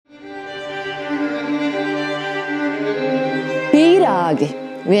pīrāgi,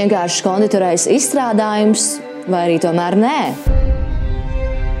 vienkārši konditorejas izstrādājums, vai arī tomēr nē?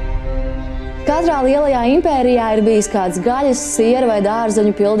 Katrā lielajā impērijā ir bijis kāds gaļas, siera vai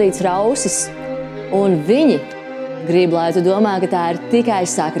dārzeņu pildīts rausis, un viņi grib, lai tu domā, ka tā ir tikai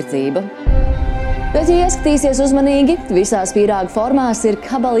sakritība. Bet, ja ieskatīsies uzmanīgi, visās pīrāgu formās ir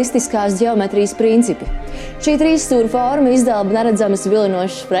kabalistiskās ģeometrijas principi. Šī trīsstūra forma izdelba neredzamas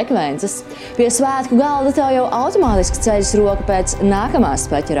vilinošas frekvences. Pie svētku galda tev jau automātiski ceļas roka pēc nākamā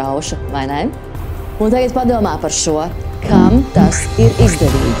speķa rauša, vai ne? Un tagad padomā par šo, kam tas ir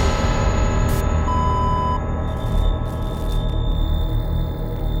izdevīgi.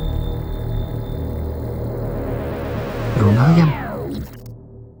 Runājam.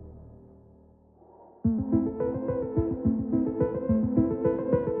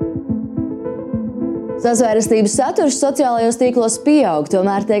 Sazvērestības saturs sociālajos tīklos pieaug,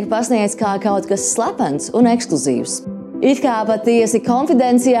 tomēr tiek pasniegts kā kaut kas slepens un ekskluzīvs. It kā patiesi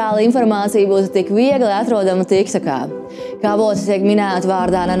konfidenciāla informācija būtu tik viegli atrodama TikTokā. Kā būtu tiek minēti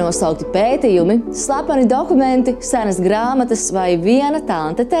vārdā nenosaukti pētījumi, slepeni dokumenti, senas grāmatas vai viena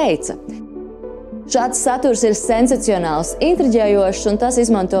tante teica. Šāds saturs ir sensacionāls, intriģējošs, un tas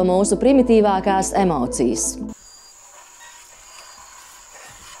izmanto mūsu primitīvākās emocijas.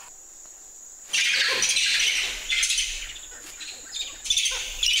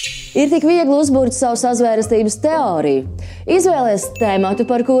 Ir tik viegli uzburt savu sazvērestības teoriju. Izvēlies tematu,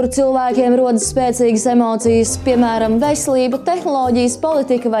 par kuru cilvēkiem rodas spēcīgas emocijas, piemēram, veselība, tehnoloģijas,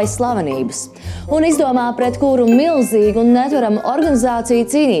 politika vai slavenības. Un izdomā, pret kuru milzīgu un netveramu organizāciju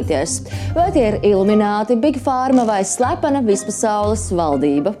cīnīties. Vai tie ir ilumināti, Pharma vai slepena, vispasaules,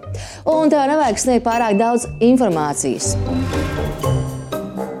 valdība. Un tev nevajag sniegt pārāk daudz informācijas.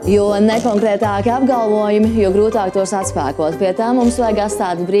 Jo nekonkrētāki apgalvojumi, jo grūtāk tos atspēkot. Pie tā mums vajag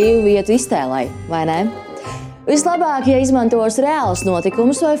atstāt brīvu vietu iztēlei, vai ne? Vislabāk, ja izmantos reālus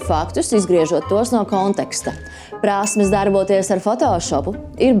notikumus vai faktus, izgriežot tos no konteksta. Prasmes darboties ar Photoshopu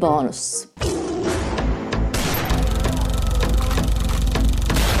ir bonuss.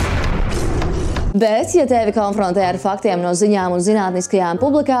 Bet, ja tevi konfrontē ar faktiem no ziņām un zinātniskajām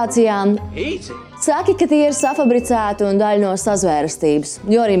publikācijām, saki, ka tie ir safabricēti un daļa no sazvērestības,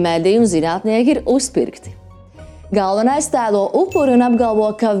 jo arī mediji un zinātnieki ir uzpirkti. Galvenais tēlo upuri un apgalvo,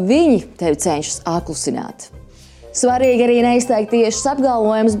 ka viņi tevi cenšas aklusināt. Svarīgi arī neizteikt tiešas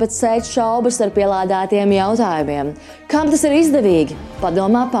apgalvojumus, bet sēt šaubas ar pielādētiem jautājumiem. Kam tas ir izdevīgi?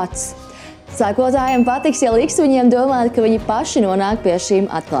 Padomā pats. Sekotājiem patiks, ja liks viņiem domāt, ka viņi paši nonāk pie šīm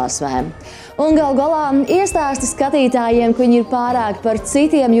atklāsmēm. Un gal galā iestāsti skatītājiem, ka viņi ir pārāk par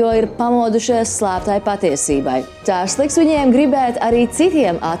citiem, jo ir pamodušies slēptai patiesībai. Tas liks viņiem gribēt arī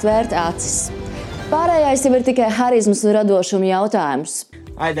citiem atvērt acis. Pārējais jau ir tikai harizmas un radošuma jautājums.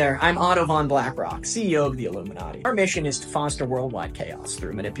 Hi there, I'm Otto von Blackrock, CEO of the Illuminati. Our mission is to foster worldwide chaos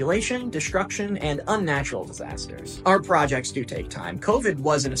through manipulation, destruction, and unnatural disasters. Our projects do take time. COVID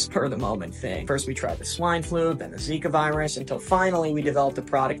wasn't a spur-of-the-moment thing. First we tried the swine flu, then the Zika virus, until finally we developed a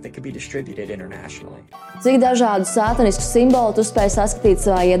product that could be distributed internationally. Cik dažādu sātanisku simbolu tu spēj saskatīt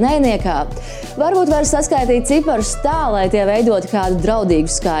savā ienaidniekā? Varbūt var saskaitīt ciparus tā, lai tie veidotu kādu draudīgu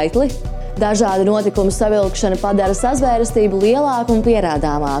skaitli. Dažādu notikumu savilkšana padara sazvērestību lielāku un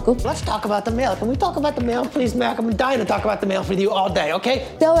pierādāmāku. Let's talk about the mail. Can we talk about the mail, please, Mac? I'm dying to talk about the mail with you all day, okay?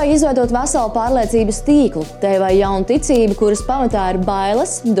 Tev vajag izveidot veselu pārliecības tīklu. Tev vajag jaunu ticību, kuras pamatā ir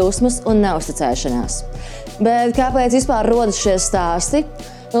bailes, dusmas un neusticēšanās. Bet kāpēc vispār rodas šie stāsti?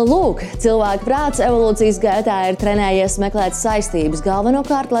 Lūk, cilvēka prāts evolūcijas gaitā ir trenējies meklēt saistības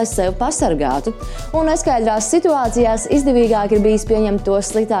galvenokārt, lai sevi pasargātu, un neskaidrās situācijās izdevīgāk ir bijis pieņemt to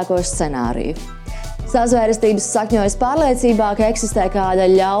sliktāko scenāriju. Sazvērestības sakņojas pārliecībā, ka eksistē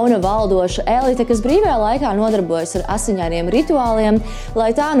kāda ļauna valdoša elite, kas brīvajā laikā nodarbojas ar asiņainiem rituāliem,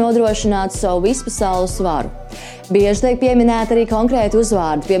 lai tā nodrošinātu savu vispasaules varu. Bieži tiek pieminēti arī konkrēti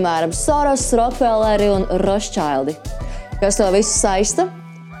uzvārdi, piemēram, Soros, Rockefelleri un Rothschildi. Kas to visu saista?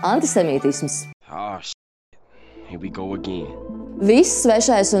 Antisemītisms. Oh, here we go again. Viss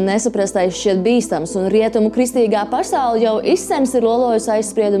svešais un nesaprastais šķiet bīstams, un rietumu kristīgā pasaule jau izsenis ir lolojusi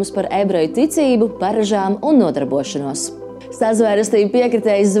aizspriedumus par ebreju ticību, paražām un nodarbošanos. Sazvērestība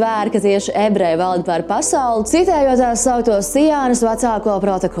piekritēja zvēri, ka tieši ebreji valda pār pasauli, citējot tās sauktos Sijānas vecāko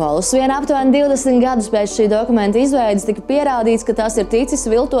protokolus. Vien aptuveni 20 gadus pēc šī dokumenta izveides tika pierādīts, ka tas ir ticis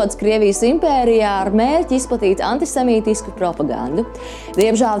viltots Krievijas impērijā ar mērķi izplatīt antisemītisku propagandu.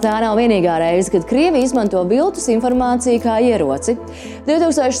 Diemžēl tā nav vienīgā reize, kad Krievija izmanto viltus informāciju kā ieroci.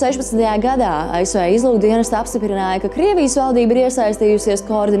 2016. gadā ASV izlūkdienesti apstiprināja, ka Krievijas valdība ir iesaistījusies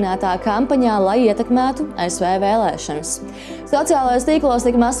koordinētā kampaņā, lai ietekmētu ASV vēlēšanas. Sociālajos tīklos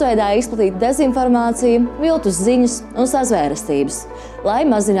tika masveidā izplatīta dezinformācija, viltus ziņas un sazvērestības, lai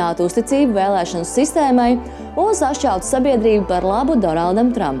mazinātu uzticību vēlēšanu sistēmai un sašķeltu sabiedrību par labu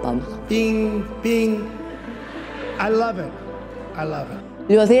Donaldam Trumpam. Bing, bing. I love it. I love it.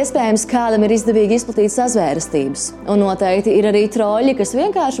 Ļoti iespējams, kādam ir izdevīgi izplatīt sazvērestības, un noteikti ir arī troļi, kas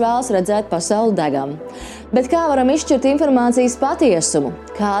vienkārši vēlas redzēt pasauli degam. Bet kā varam izšķirt informācijas patiesumu?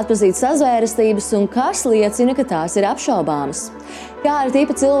 Kā atpazīt sazvērestības un kas liecina, ka tās ir apšaubāmas? Kādi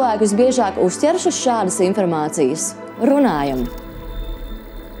tipi cilvēki visbiežāk uzķeras uz šādas informācijas? Runājam!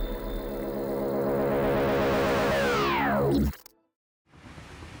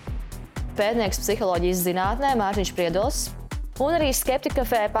 Pētnieks psiholoģijas zinātnē Mārtiņš Priedols un arī skeptika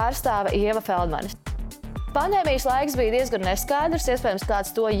kafē pārstāve Ieva Feldmane. Pandēmijas laiks bija diezgan neskaidrs, iespējams,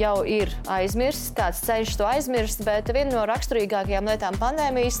 kāds to jau ir aizmirsts, kāds cenšas to aizmirst, bet viena no raksturīgākajām lietām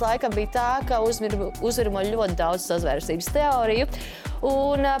pandēmijas laikam bija tā, ka uzvirmo ļoti daudz sazvērestības teoriju.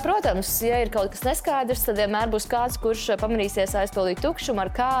 Un, protams, ja ir kaut kas neskaidrs, tad vienmēr būs kāds, kurš pamanīsies aizpildīt tukšumu ar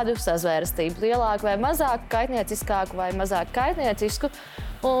kādu sazvērestību, lielāku vai mazāku, kaitnieciskāku vai mazāk kaitniecisku.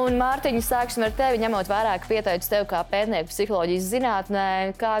 Un, Mārtiņa, sāksim ar tevi, ņemot vērā, ka pieteicu tev kā pētnieku psiholoģijas zinātnē,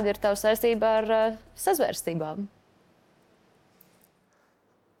 kāda ir tava saistība ar sazvērestībām?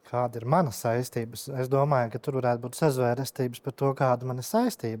 Kāda ir mana saistības? Es domāju, ka tur varētu būt sazvērestības par to, kāda man ir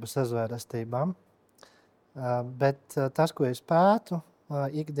saistība sazvērestībām. Bet tas, ko es pētu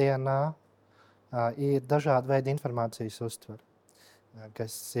ikdienā, ir dažādi veidi informācijas uztvere,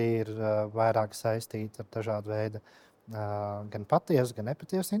 kas ir vairāk saistīta ar dažādu veidu gan patiesu, gan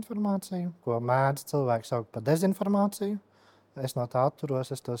nepatiesu informāciju, ko mēdz cilvēki saukt par dezinformāciju. Es no tā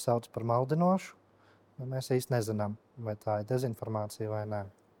atturos, es to saucu par maldinošu. Mēs īsti nezinām, vai tā ir dezinformācija vai nē.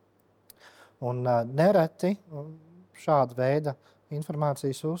 Un nereti šāda veida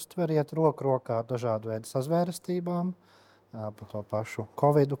informācijas uztvere iet roku rokā ar dažādu veidu sazvērestībām, par to pašu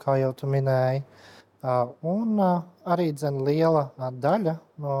Covidu, kā jau tu minēji. Un arī liela daļa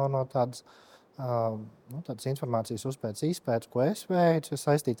no tādas informācijas izpētes, ko es veicu, ir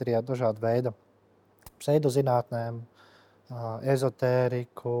saistīta arī ar dažādu veidu pseidozinātnēm,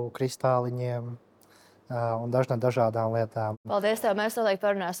 ezotēriku, kristāliņiem un dažādām lietām. Paldies tev! Mēs noteikti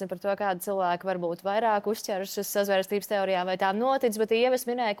parunāsim par to, kādi cilvēki varbūt vairāk uzķeras uz sazvērestības teorijām vai tām notic, bet Ieva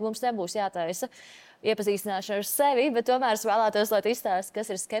minēja, ka mums nebūs jātaisa iepazīstināšana ar sevi, bet tomēr es vēlētos, lai tu izstāsti,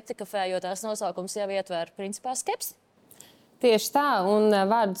 kas ir skeptika kafē, jo tās nosaukums jau ietver principā skepsi. Tieši tā, un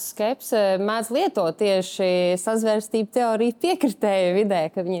vārdu skepse mēdz lietot tieši sazvērestību teoriju piekritēju vidē,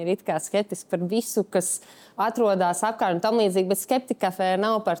 ka viņi ir it kā skeptiski par visu, kas atrodas apkārt un tam līdzīgi, bet skeptika kafē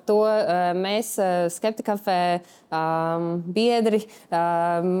nav par to. Mēs skeptika kafē biedri,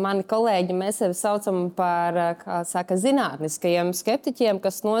 mani kolēģi, mēs sevi saucam par, kā saka, zinātniskajiem skeptiķiem,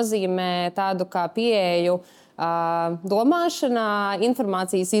 kas nozīmē tādu kā pieeju domāšanā,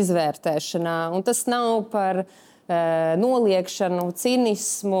 informācijas izvērtēšanā, un tas nav par noliekšanu,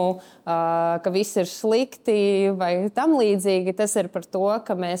 cinismu, ka viss ir slikti vai tam līdzīgi. Tas ir par to,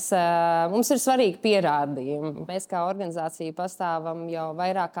 ka mums ir svarīgi pierādījumi. Mēs kā organizācija pastāvam jau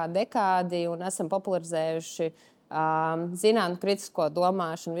vairāk kā dekādi un esam popularizējuši zinātnu kritisko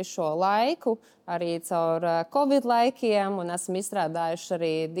domāšanu visu šo laiku, arī caur Covid laikiem, un esam izstrādājuši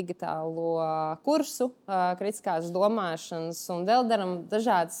arī digitālo kursu kritiskās domāšanas un vēl daram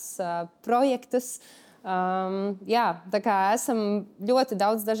dažādas projektus. Tā kā esam ļoti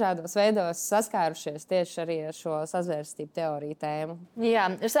daudz dažādos veidos saskārušies tieši arī ar šo sazvērestību teoriju tēmu. Jā,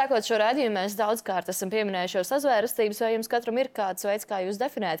 sākot šo raidījumu, mēs daudzkārt esam pieminējuši šo sazvērestības, vai jums katram ir kāds veids, kā jūs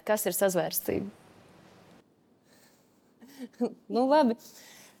definējat, kas ir sazvērestība? Labi.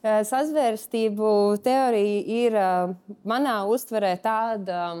 Sazvērestību teorija ir manā uztverē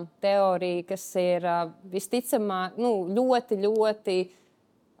tāda teorija, kas ir visticamāk ļoti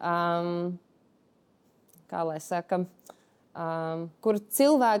kā lai saka, kur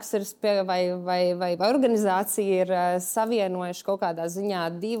cilvēks ir vai organizācija ir savienojuši kaut kādā ziņā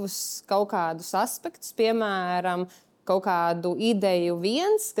divus kaut kādus aspektus, piemēram, kaut kādu ideju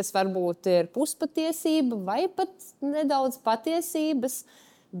viens, kas varbūt ir puspatiesība vai pat nedaudz patiesības,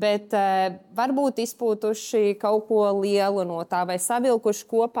 bet varbūt izpūtuši kaut ko lielu no tā vai savilkuši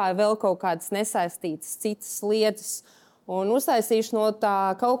kopā vēl kaut kādas nesaistītas citas lietas, un uztaisīšu no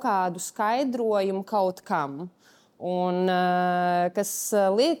tā kaut kādu skaidrojumu kaut kam. Un, kas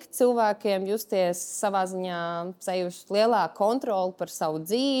liek cilvēkiem justies savā ziņā sajust lielāku kontroli par savu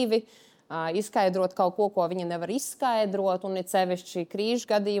dzīvi, izskaidrot kaut ko, ko viņi nevar izskaidrot, un it sevišķi krīžu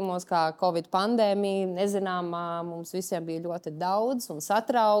gadījumos, kā Covid pandēmija, nezināmā, mums visiem bija ļoti daudz un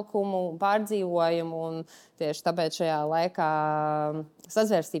satraukumu un pārdzīvojumu, un tieši tāpēc šajā laikā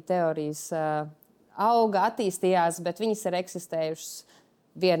sazvērestību teorijas auga, attīstījās, bet viņas ir eksistējušas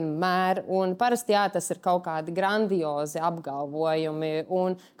vienmēr. Un parasti tas ir kaut kādi grandiozi apgalvojumi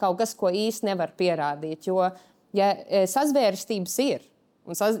un kaut kas, ko īsti nevar pierādīt. Jo sazvērestības ir.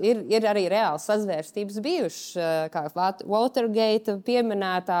 Un ir arī reāli sazvērestības bijušas, kā Watergate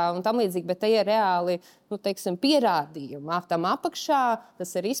pieminētā un tam līdzīgi, bet tie ir reāli, pierādījumi. Tam apakšā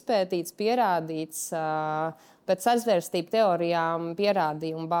tas ir izpētīts, pierādīts, bet sazvērestību teorijām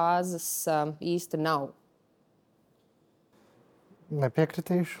pierādījumu bāzes īsti nav.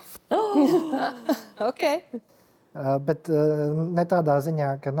 Nepiekritīšu. Okay. Bet ne tādā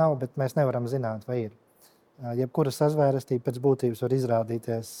ziņā, ka nav, bet mēs nevaram zināt, vai ir. Jebkura sazvērestība pēc būtības var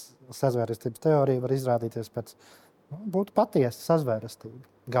izrādīties, sazvērestības teorija var izrādīties pēc būtu patiesa sazvērestība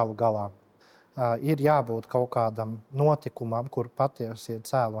galu galā. Ir jābūt kaut kādam notikumam, kur patiesie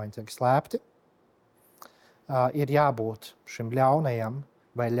cēloņi tiek slēpti. Ir jābūt šim ļaunajam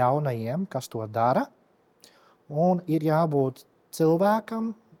vai ļaunajiem, kas to dara. Un ir jābūt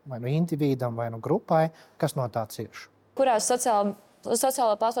cilvēkam, vai nu individam, vai nu grupai, kas no tā cieš. Kurās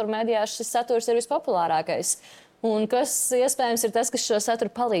sociālā platforma mēdījās šis saturs ir vispopulārākais? Un kas iespējams ir tas, kas šo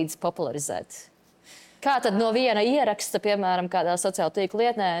saturu palīdz popularizēt? Kā tad no viena ieraksta, piemēram, kādā sociāla tīkla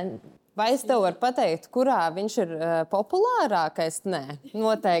lietnē? Vai es tev varu pateikt, kurā viņš ir populārākais? Nē,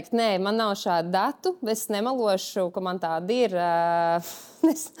 noteikti nē. Man nav šādu datu. Es nemelošu, ka man tāda ir.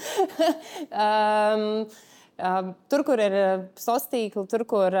 Tur, kur ir sociālā tīkla, tur,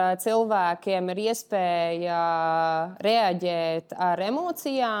 kur cilvēkiem ir iespēja reaģēt ar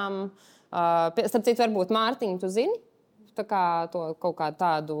emocijām. Starp citu, varbūt Mārtiņu, tu zini? Tā kā to kaut kādu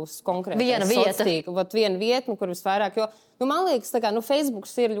tādu konkrētu vienu vietni, kur visvairāk. Jo, man liekas, ka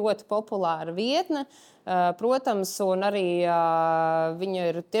Facebooks ir ļoti populāra vietne, protams, un arī viņa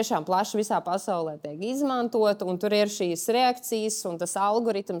ir tiešām plaši visā pasaulē tiek izmantota, un tur ir šīs reakcijas, un tas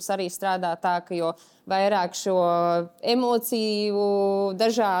algoritms arī strādā tā, ka jo vairāk šo emociju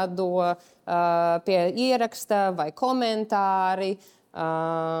dažādo pie ieraksta vai komentāri,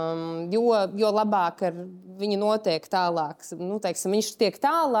 jo labāk viņi notiek tālāk. Viņš tiek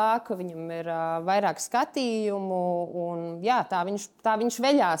tālāk, viņam ir vairāk skatījumu, un tā viņš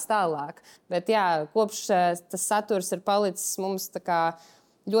veļās tālāk. Bet kopš tas saturs ir palicis mums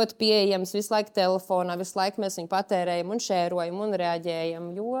ļoti pieejams visu laiku telefonā, visu laiku mēs viņu patērējam un šērojam un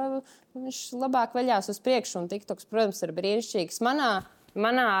reaģējam, jo viņš labāk veļās uz priekšu, un TikToks, protams, ir brīnišķīgs.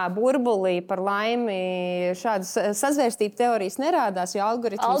 Manā burbulī par laimi šādas sazvērestības teorijas nerādās, jo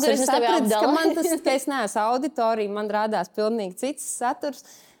algoritms ir sapratis, ka es neesmu auditorija, man rādās pilnīgi cits saturs.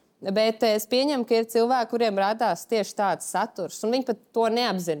 Bet es pieņemu, ka ir cilvēki, kuriem rādās tieši tāds saturs, un viņi pat to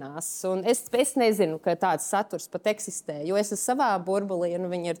neapzinās. Un es nezinu, ka tāds saturs pat eksistē, jo es esmu savā burbulī, un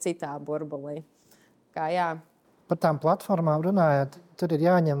viņi ir citā burbulī. Par tām platformām runājot, tur ir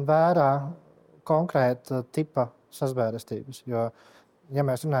jāņem vērā konkrēta tipa sazvērestības, jo ja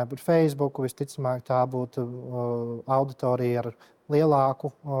mēs runājam par Facebook, visticamāk tā būtu auditorija ar lielāku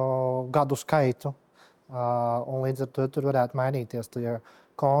gadu skaitu. Un līdz ar to tur varētu mainīties tie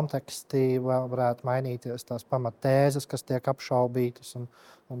konteksti, varētu mainīties tās pamattēzes, kas tiek apšaubītas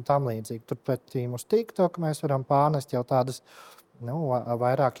un tam līdzīgi. Turpretī uz TikTok mēs varam pārnest jau tādas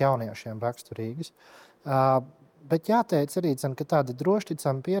vairāk jauniešiem raksturīgas. Bet jāteic arī, ka tādi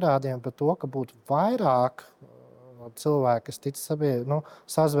drošticami pierādījumi par to, ka būtu vairāk cilvēki, kas tic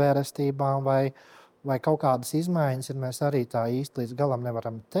sazvērestībām vai kaut kādas izmaiņas, mēs arī tā īsti līdz galam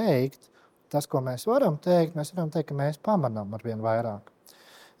nevaram teikt. Tas, ko mēs varam teikt, ka mēs pamanām ar vien vairāk.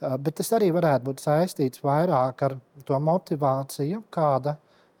 Bet tas arī varētu būt saistīts vairāk ar to motivāciju, kāda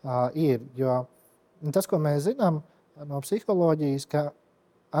ir. Jo tas, ko mēs zinām no psiholoģijas, ka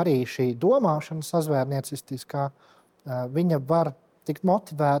arī šī domāšana sazvērniecistiskā, viņa var tikt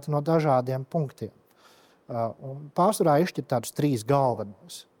motivēta no dažādiem punktiem. Pārsvarā izšķirt tādus 3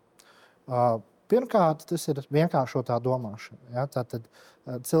 galvenos. Pirmkārt, tas ir vienkāršotā domāšana. Ja? Tātad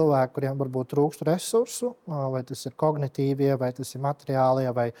cilvēki, kuriem varbūt trūkst resursu, vai tas ir kognitīvie, vai tas ir materiālie,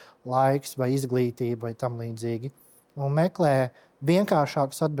 vai laiks, vai izglītība, vai tam līdzīgi, un meklē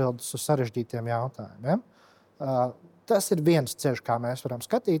vienkāršākas atbildes uz sarežģītiem jautājumiem. Tas ir viens ceļš, kā mēs varam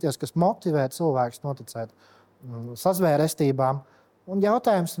skatīties, kas motivē cilvēkus noticēt sazvērestībām. Un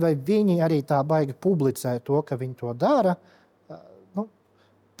jautājums, vai viņi arī tā baigi publicē to, ka viņi to dara.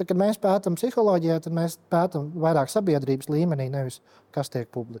 Tad, kad mēs pētam psiholoģijā, tad mēs pētam vairāk sabiedrības līmenī, nevis kas tiek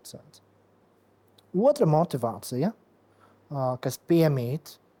publicēts. Otra motivācija, kas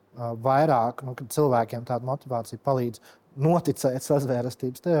piemīt vairāk, kad cilvēkiem tāda motivācija palīdz noticēt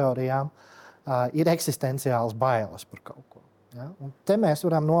sazvērestības teorijām, ir eksistenciāls bailes par kaut ko. Ja? Un te mēs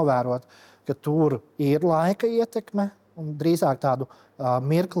varam novērot, ka tur ir laika ietekme, un drīzāk tādu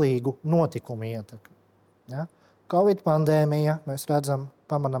mirklīgu notikumu ietekmi. Ja? Covid pandēmija, mēs redzam,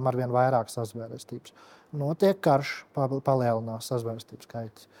 pamanām arvien vairāk sazvērestības. Notiek karš, palielinās sazvērestības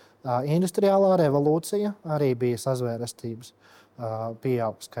skaits. Industriālā revolūcija arī bija sazvērestības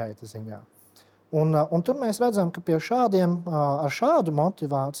pieauga skaita ziņā. Un tur mēs redzam, ka pie ar šādu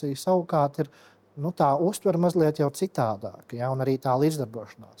motivāciju savukārt ir tā uztvere mazliet jau citādāka, ja? Un arī tā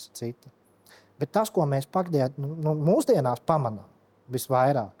līdzdarbošanās cita. Bet tas, ko mēs mūsdienās pamanām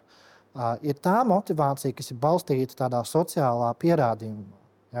visvairāk, ir tā motivācija, kas ir balstīta tādā sociālā pierādījumā.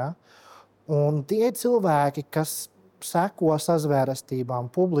 Ja? Un tie cilvēki, kas seko sazvērestībām,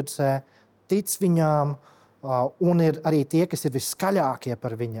 publicē, tic viņām, un ir arī tie, kas ir viskaļākie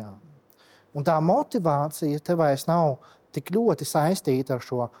par viņām. Un tā motivācija te vairs nav tik ļoti saistīta ar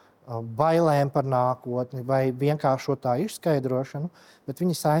šo bailēm par nākotni vai vienkāršo tā izskaidrošanu, bet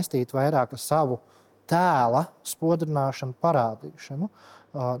viņi saistīti vairāk ar savu tēla spodrināšanu, parādīšanu.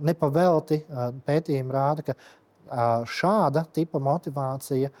 Nepavelti pētījumi rāda, ka šāda tipa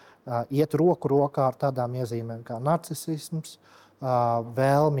motivācija iet roku rokā ar tādām iezīmēm kā narcisisms,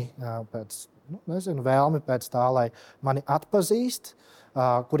 vēlmi pēc tā, lai mani atpazīst,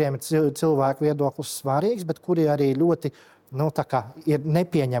 kuriem ir cilvēku viedoklis svarīgs, bet kuri arī ļoti ir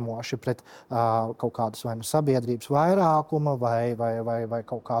nepieņemoši pret kaut kādus vai sabiedrības vairākuma vai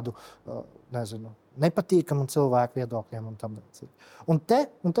kaut kādu, nepatīkamu cilvēku viedokļiem un tam līdzīgi. Un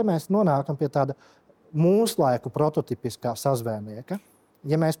te mēs nonākam pie tāda mūsu laiku prototipiskā sazvērnieka.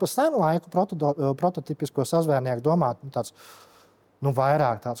 Ja mēs par senu laiku prototipisko sazvērnieku domātu,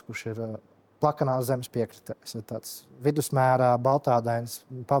 vairāk tāds, kurš ir plakanās zemes piekritējs, tāds vidusmērā, baltādains,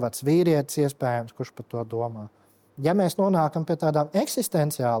 pavecs vīrietis iespējams, kurš par to domā. Ja mēs nonākam pie tādām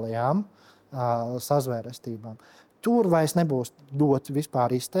eksistenciālajām sazvērestībām, tur vairs nebūs ļoti vispār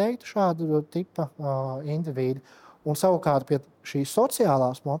izteikti šādu tipa indivīdi. Un savukārt pie šīs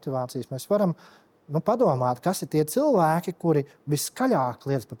sociālās motivācijas mēs varam padomāt, kas ir tie cilvēki, kuri viskaļāk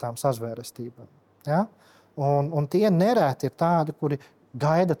liedz par tām sazvērestībām. Ja? Un tie nereti ir tādi, kuri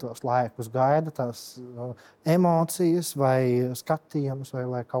gaida tos laikus, gaida tās emocijas vai skatījumus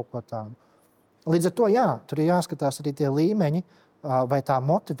vai kaut ko tādu. Līdz ar to, tur ir jāskatās arī tie līmeņi vai tā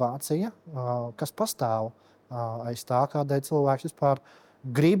motivācija, kas pastāv aiz tā, kādēļ cilvēks vispār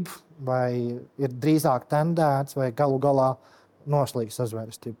grib vai ir drīzāk tendēts vai galu galā noslīgs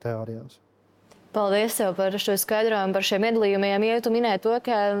sazvērestību teorijās. Paldies tev par šo skaidrojumu, par šiem iedalījumiem. Ja tu minēji to,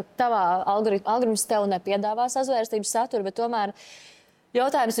 ka tavā algoritms tev nepiedāvā sazvērestības saturu, bet tomēr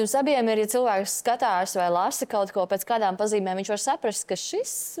jautājums jums abiem ir, ja cilvēks skatās vai lasa kaut ko pēc kādām pazīmēm, viņš var saprast, ka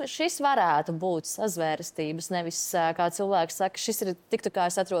šis varētu būt sazvērestības, nevis kā cilvēks saka, šis ir tik kā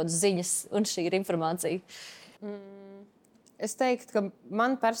es atrodu ziņas un šī ir informācija. Es teiktu, ka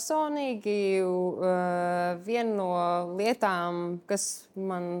man personīgi viena no lietām, kas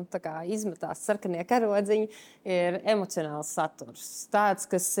man izmetās sarkanie karodziņi, ir emocionāls saturs. Tāds,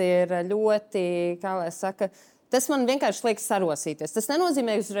 kas ir ļoti, kā lai saka, tas man vienkārši liekas sarosīties. Tas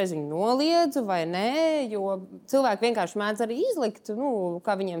nenozīmē, ka es uzreiz viņu noliedzu vai nē, jo cilvēki vienkārši mēdz arī izlikt,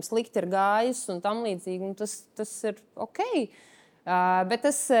 kā viņiem slikti ir gājis un tam līdzīgi, un tas ir ok. Bet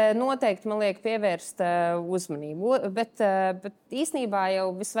tas noteikti man liek pievērst uzmanību. Bet īstenībā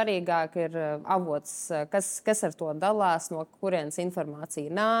jau visvarīgāk ir avots, kas ar to dalās, no kurienes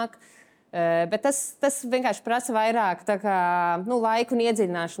informācija nāk. Bet tas vienkārši prasa vairāk laiku un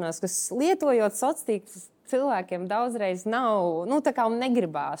iedziļināšanos, kas lietojot sociālos tīklus cilvēkiem daudzreiz nav, un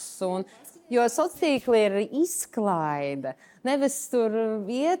negribās. Jo sociālie tīkli ir izklaide. Nevis tur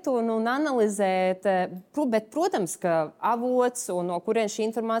iet un analizēt, bet, protams, ka avots un no kurienes šī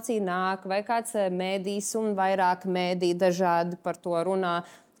informācija nāk, vai kāds mēdījis un vairāk mēdī dažādi par to runā,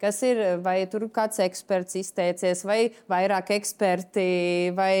 kas ir, vai tur kāds eksperts izteicies, vai vairāk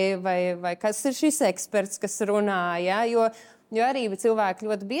eksperti, vai kas ir šis eksperts, kas runā, ja? Jo arī cilvēki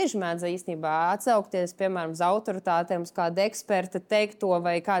ļoti bieži mēdz īstenībā atsaukties, piemēram, uz autoritātēm, uz kādu eksperta teikto,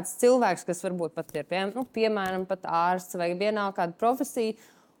 vai kāds cilvēks, kas varbūt pat ir, piemēram, pat ārsts vai vienalga kāda profesija.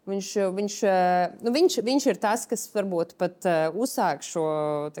 Viņš ir tas, kas varbūt pat uzsāk šo,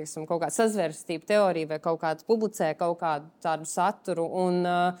 kaut kādu sazvērestību teoriju vai kaut kādu publicē kaut kādu tādu saturu.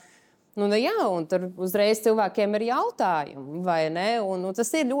 Un tur uzreiz cilvēkiem ir jautājumi, vai ne? Un tas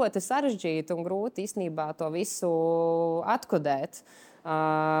ir ļoti sarežģīti un grūti īstenībā to visu atkodēt.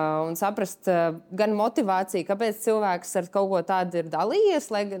 Un saprast gan motivāciju, kāpēc cilvēks ar kaut ko tādu ir dalījies,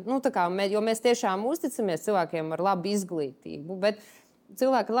 jo mēs tiešām uzticamies cilvēkiem ar labu izglītību. Bet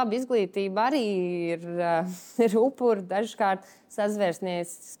cilvēki ar labu izglītību arī ir upuri dažkārt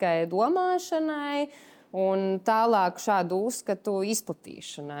sazvērsnieciskai domāšanai, un tālāk šādu uzskatu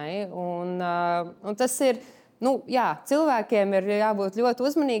izplatīšanai. Un tas ir cilvēkiem ir jābūt ļoti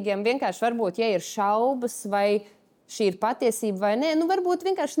uzmanīgiem. Vienkārši varbūt, ja ir šaubas vai šī ir patiesība vai nē, varbūt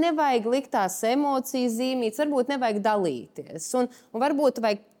vienkārši nevajag likt tās emocijas zīmītes, varbūt nevajag dalīties. Un varbūt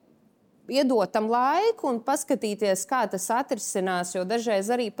vajag iedot tam laiku un paskatīties, kā tas atrisinās, jo dažreiz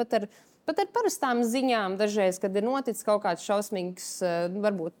arī pat ar parastām ziņām, dažreiz, kad ir noticis kaut kāds šausmīgs,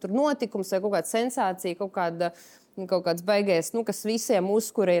 varbūt tur notikums vai kaut kāda sensācija, kaut kāds baigais, kas visiem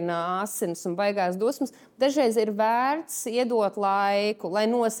uzkurina asins un baigās dusmas, dažreiz ir vērts iedot laiku, lai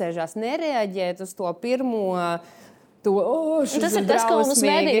nosēžās, nereaģēt uz to pirmo. Tas ir tas, ko mums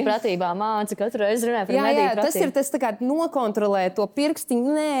mediju pratībā māca. Katru reizi runāja par mediju pratību. Tas ir tas, tā kā nokontrolēt to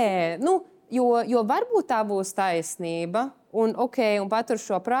pirkstiņu. Nē, jo varbūt tā būs taisnība un patur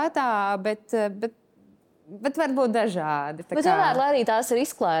šo prātā, bet varbūt dažādi. Bet tomēr, lai arī tās ir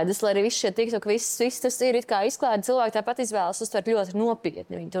izklaides, lai arī viss šie TikTok, viss tas ir it kā izklaide, cilvēki tāpat izvēlas uztvert ļoti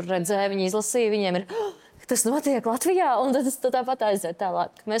nopietni. Viņi tur redzēja, viņi izlasīja, viņiem ir... Tas notiek Latvijā, un tas tāpat aiziet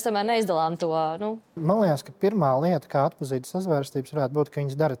tālāk. Mēs tomēr neizdalām to. Man liekas, ka pirmā lieta, kā atpazīt sazvērestības, varētu būt, ka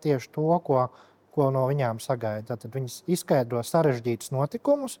viņas dara tieši to, ko no viņām sagaida. Tātad viņas izskaidro sarežģītus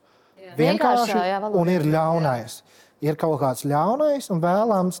notikumus, vienkārši, un ir ļaunais. Ir kaut kāds ļaunais un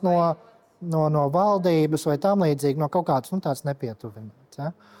vēlams no valdības vai tam līdzīgi, no kaut kāds tāds nepietuvināts.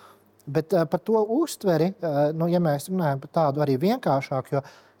 Ja? Bet par to uztveri, ja mēs runājam par tādu arī vienkāršāku, jo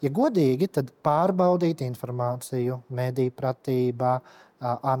ja godīgi, tad pārbaudīt informāciju, mediju pratībā,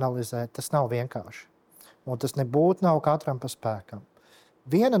 analizēt, tas nav vienkārši. Un tas nebūtu nav katram pa spēkam.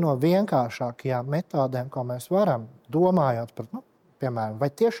 Viena no vienkāršākajām metodēm, ko mēs varam, domājot par, piemēram,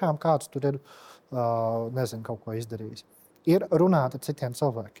 vai tiešām kāds tur ir, kaut ko izdarījis, ir runāt ar citiem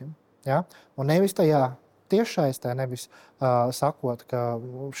cilvēkiem. Ja? Un nevis tajā tiešsaistē, nevis sakot, ka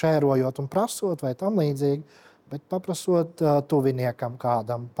šērojot un prasot vai tam līdzīgi, bet paprasot tuviniekam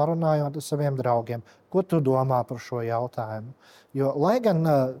kādam, parunājot ar saviem draugiem, ko tu domā par šo jautājumu. Jo, lai gan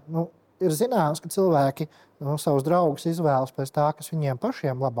ir zināms, ka cilvēki savus draugus izvēlas pēc tā, kas viņiem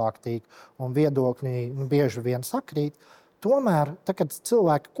pašiem labāk tīk, un viedokļi bieži vien sakrīt, tomēr, tad, kad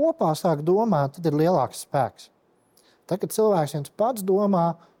cilvēki kopā sāk domāt, tad ir lielāks spēks. Tad, kad cilvēks viens pats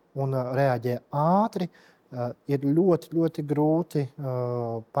domā un reaģē ātri, ir ļoti, ļoti grūti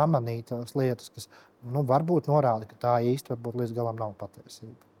pamanīt tās lietas, kas varbūt norāda, ka tā īsti varbūt līdz galam nav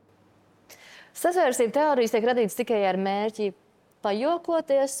patiesība. Sazvērestību teorijas tiek radītas tikai ar mērķi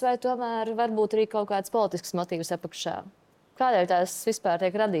pajokoties, vai tomēr varbūt arī kaut kāds politisks motīvs apakšā? Kādēļ tās vispār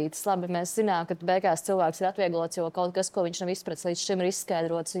tiek radītas? Labi, mēs zinām, ka beigās cilvēks ir atvieglots, jo kaut kas, ko viņš nav izpratis līdz šim, ir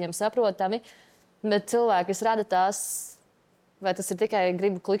izskaidrots, viņam saprotami, bet cilvēki, kas rada tās, vai tas ir tikai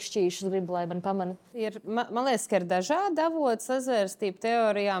gribu klikšķīšus, gribu, lai man pamana? Man liekas, ka ir dažādi avoti sazvērestību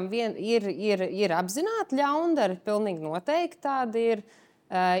teorijām. Ir apzināti ļaundari, pilnīgi noteikti tādi ir.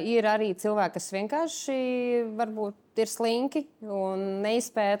 Ir arī cilvēki, kas vienkārši varbūt ir slinki un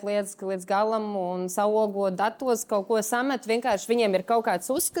neizpēt lietas līdz galam un saogo datos, kaut ko samet. Vienkārši viņiem ir kaut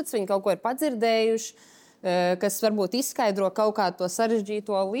kāds uzskats, viņi kaut ko ir padzirdējuši, kas varbūt izskaidro kaut kādu to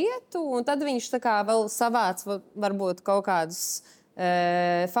sarežģīto lietu, un tad viņš tā kā vēl savāc varbūt kaut kādus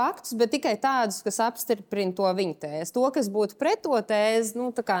faktus, bet tikai tādus, kas apstiprina to viņa tēzi. To, kas būtu pret to tēzi,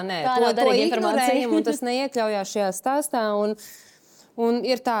 tā kā nē. To ignorējam, un tas neiekļaujās šajā stāstā. Un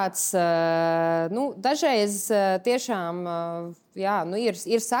ir tāds, dažreiz tiešām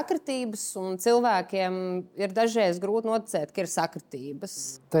ir sakritības, un cilvēkiem ir dažreiz grūti noticēt, ka ir sakritības.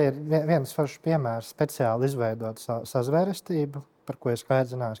 Te ir viens foršs piemērs speciāli izveidot sazvērestību, par ko es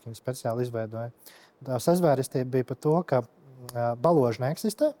skaidri zināju, ka viņi speciāli izveidoja. Tā sazvērestība bija par to, ka baloži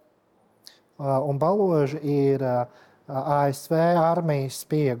neeksistē, un baloži ir ASV armijas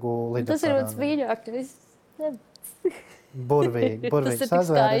spiegu lidaparāti. Tas ir mans mīļākais. Burvīgi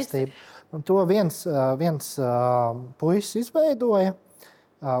sazvērestība. Un to viens puisis izveidoja,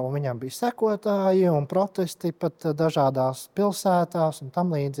 un viņam bija sekotāji un protesti pat dažādās pilsētās un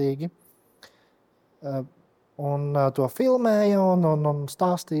tam līdzīgi. Un to filmēja un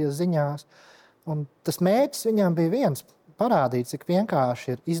stāstīja ziņās. Un tas mērķis viņam bija viens – parādīt, cik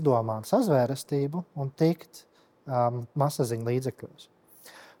vienkārši ir izdomāt sazvērestību un tikt masaziņu līdzekļos.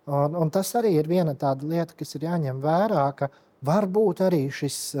 Un tas arī ir viena tāda lieta, kas ir jāņem vērā, ka varbūt arī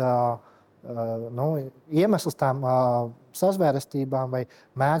šis iemesls tām sazvērestībām vai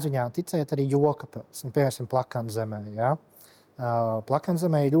mēdz viņām ticēt arī joka pēc. Piemēram, Plakanzemē. Ja?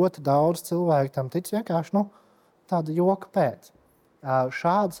 Plakanzemē ir ļoti daudz cilvēku tam tic vienkārši tāda joka pēc.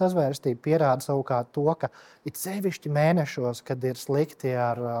 Šāda sazvērestība pierāda savukārt to, ka it sevišķi mēnešos, kad ir slikti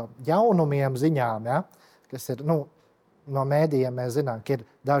ar jaunumiem ziņām, ja? Kas ir, no mēdījiem mēs zinām, ka ir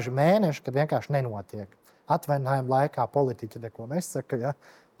daži mēneši, kad vienkārši nenotiek. Atvaļinājuma laikā politiķi neko nesaka, ja?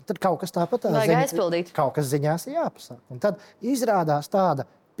 Tad kaut kas tāpat kaut kas ziņās ir jāpasaka. Un tad izrādās tāda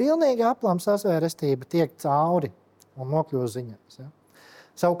pilnīgi aplama sazvērestība tiek cauri un nokļūst ziņās. Ja?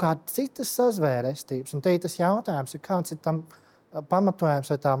 Savukārt citas sazvērestības, un te ir tas jautājums, kāds ir tam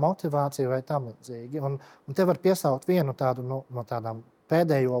pamatojums vai tā motivācija vai tam līdzīgi. Un te var piesaukt vienu tādu no tādām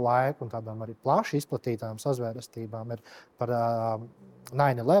pēdējo laiku un tādām arī plaši izplatītām sazvērestībām ir par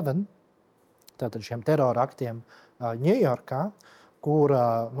 9/11, tātad šiem teroraktiem Ņujorkā, kur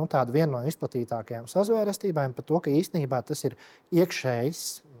tāda viena no izplatītākajām sazvērestībām par to, ka īstenībā tas ir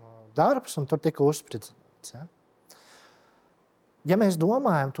iekšējs darbs un tur tika uzspridzināts. Ja? Ja mēs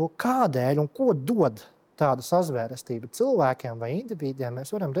domājam to, kādēļ un ko dod tāda sazvērestība cilvēkiem vai individiem,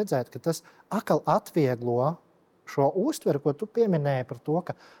 mēs varam redzēt, ka tas atkal atvieglo šo uztveri, ko tu pieminēji par to,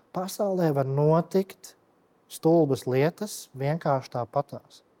 ka pasaulē var notikt stulbas lietas vienkārši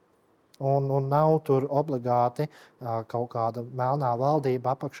tāpatās. Un nav tur obligāti kaut kāda melnā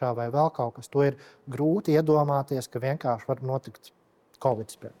valdība apakšā vai vēl kaut kas. To ir grūti iedomāties, ka vienkārši var notikt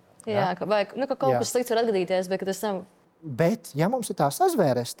Covid. Jā, vai ka kaut kas slikts var atgadīties, bet tas nav. Bet, ja mums ir tā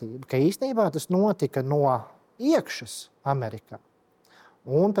sazvērestība, ka īstenībā tas notika no iekšas Amerikā,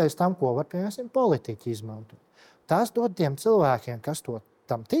 un pēc tam, ko var, piemēram, politiķi izmantot, tas dod tiem cilvēkiem, kas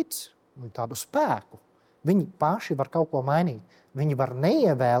tam tic, tādu spēku. Viņi paši var kaut ko mainīt. Viņi var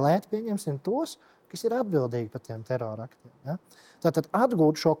neievēlēt, pieņemsim, tos, kas ir atbildīgi par tiem teroraktiem. Ja? Tātad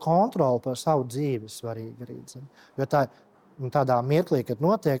atgūt šo kontroli par savu dzīvi svarīgi arī. Jo tādā mirklī, kad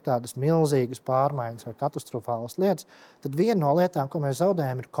notiek tādas milzīgas pārmaiņas vai katastrofālas lietas, tad viena no lietām, ko mēs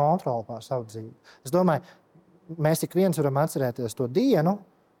zaudējam, ir kontroli pār savu dzīvi. Es domāju, mēs ik viens varam atcerēties to dienu,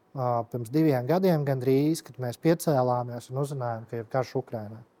 pirms 2 gadiem gandrīz, kad mēs piecēlāmies un uzzinājām, ka ir karš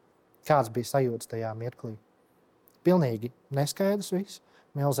Ukrainā. Kāds bija sajūts tajā mirklī? Pilnīgi neskaidrs viss,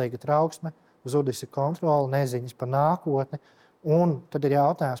 milzīga trauksme, zudisi kontrole, neziņas par nākotni. Un tad ir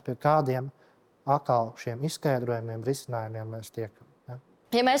jautājums, pie kādiem atkal šiem izskaidrojumiem, risinājumiem mēs tiekam. Ja?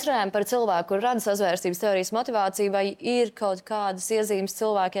 Ja mēs runājam par cilvēku, kur rada sazvērestības teorijas motivāciju, vai ir kaut kādas iezīmes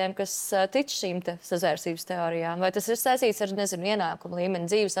cilvēkiem, kas tic šīm sazvērestības teorijām, vai tas ir saistīts ar, ienākumu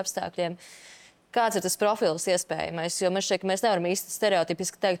līmeni, dzīves apstākļiem? Kāds ir tas profils iespējamais? Jo man šķiet, ka mēs nevaram īsti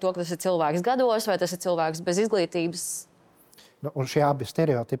stereotipiski teikt to, ka tas ir cilvēks gados vai tas ir cilvēks bez izglītības. Un šie abi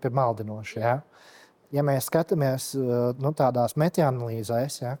stereotipi ir maldinoši. Ja? Ja mēs skatāmies tādās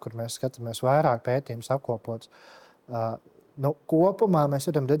metaanalīzēs, ja, kur mēs skatāmies vairāk pētījumus apkopots, kopumā mēs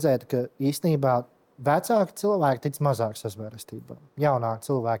varam redzēt, ka īstenībā vecāki cilvēki tic mazāk sazvērestībām. Jaunāki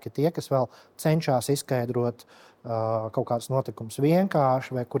cilvēki ir tie, kas vēl cenšas izskaidrot kaut kādas notikumus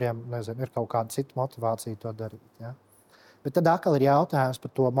vienkārši, vai kuriem ir kaut kāda cita motivācija to darīt. Ja? Bet tad atkal ir jautājums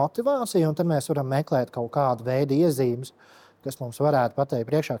par to motivāciju, un tad mēs varam meklēt kaut kādu veidu iezīmes, kas mums varētu pateikt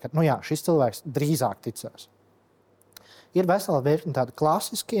priekšā, ka šis cilvēks drīzāk ticēs. Ir vesela virkne tādi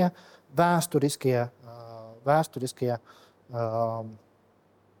klasiskie, vēsturiskie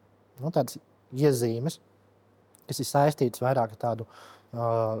tādas iezīmes, kas ir saistītas vairāk ar tādu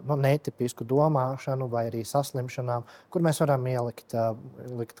netipisku domāšanu vai arī saslimšanām, kur mēs varam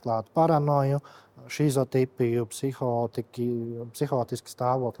likt klāt paranoju, šizotipiju, psihotisku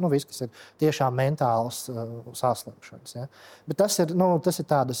stāvokli, viss, kas ir tiešām mentāls saslimšanas. Ja? Bet tas ir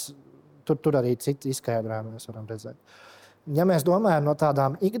tādas, tur arī citi izskaidrojumi mēs varam redzēt. Ja mēs domājam no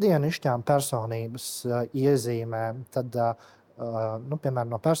tādām ikdienišķām personības iezīmēm, tad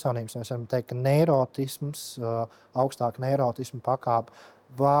piemēram, no personības mēs varam teikt, ka neirotisms, augstāka neirotisma pakāpe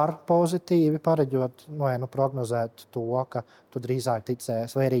var pozitīvi pareģot, prognozēt to, ka tu drīzāk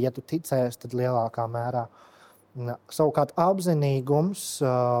ticēsi, vai arī, ja tu ticēsi, tad lielākā mērā. Savukārt apzinīgums,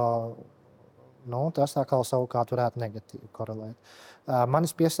 tas atkal savukārt varētu negatīvi korelēt.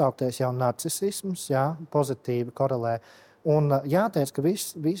 Manis piesauktais jau narcisisms, pozitīvi korelē. Un jāteic, ka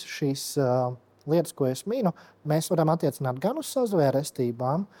visas šīs lietas, ko es minu, mēs varam attiecināt gan uz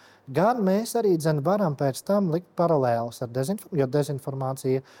sazvērestībām, gan mēs arī varam pēc tam likt paralēlus ar dezinformāciju, jo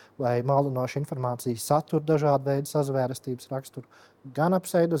dezinformācija vai maldinoša informācija satur dažādu veidu sazvērestības raksturu, gan ap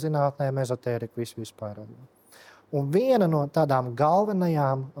pseidozinātnēm, ezotēriku, vispār. Un viena no tādām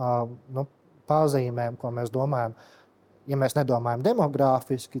galvenajām pazīmēm, ko mēs domājam, ja mēs nedomājam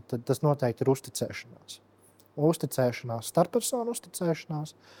demogrāfiski, tad tas noteikti ir uzticēšanās. Uzticēšanās, starppersonu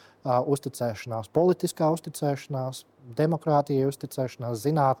uzticēšanās, uzticēšanās, politiskā uzticēšanās, demokrātijai uzticēšanās,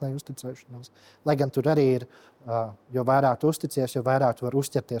 zinātnei uzticēšanās. Lai gan tur arī ir, jo vairāk tu uzticies, jo vairāk tu var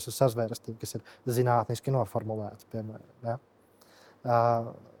uzķerties uz sazvērestību, kas ir zinātniski noformulēta, piemēram. Ja?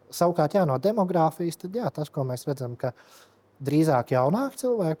 Savukārt, no demogrāfijas, tad tas, ko mēs redzam, ka drīzāk jaunāki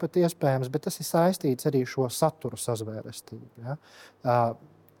cilvēki pat iespējams, bet tas ir saistīts arī šo saturu sazvērestību. Ja?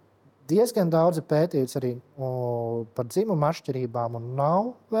 Diezgan daudz ir pētīts arī par dzimumu atšķirībām un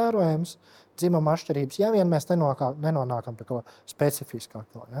nav vērojams dzimuma atšķirības, ja vien mēs nenonākam pie kaut kā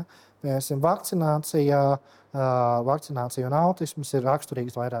specifiskākā. Ja? Piemēram, vakcinācija un autisms ir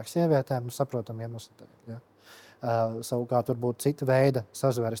raksturīgs vairāk sievietēm, saprotam iemeslu dēļ. Ja? Savukārt, varbūt cita veida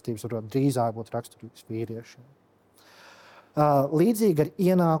sazvērestības varbūt drīzāk būtu raksturīgs vīriešiem. Līdzīgi ar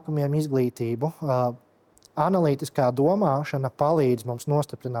ienākumiem izglītību, analītiskā domāšana palīdz mums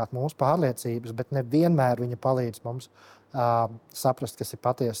nostiprināt mūsu pārliecības, bet nevienmēr viņa palīdz mums saprast, kas ir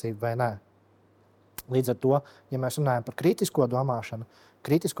patiesība vai nē. Līdz ar to, ja mēs runājam par kritisko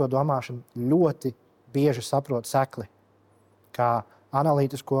domāšanu ļoti bieži saprot sekli, kā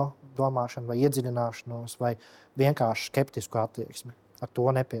analītisko domāšanu vai iedziļināšanos vai vienkārši skeptisku attieksmi. Ar to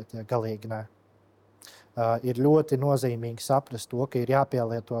nepietiek, galīgi nē. Ir ļoti nozīmīgi saprast to, ka ir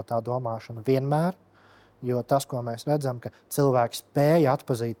jāpielieto tā domāšana vienmēr, jo tas, ko mēs redzam, ka cilvēki spēja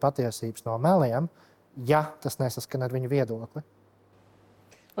atpazīt patiesības no meliem, ja tas nesaskan ar viņu viedokli.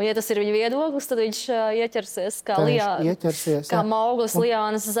 Un, ja tas ir viņa viedoklis, tad viņš ieķersies kā mauglis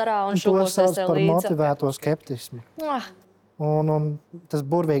liānas zarā un šūposies to sauc par motivēto skeptismu. Un tas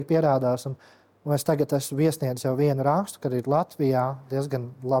burvīgi pierādās. Un es tagad esmu iesniedzis jau vienu rakstu, kad ir Latvijā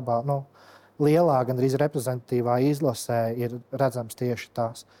diezgan labā, lielā, gandrīz reprezentatīvā izlasē ir redzams tieši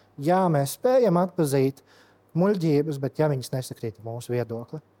tās. Jā, mēs spējam atpazīt muļķības, bet ja viņas nesakrīt ar mūsu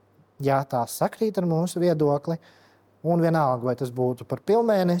viedokli, ja tās sakrīt ar mūsu viedokli, un vienalga, vai tas būtu par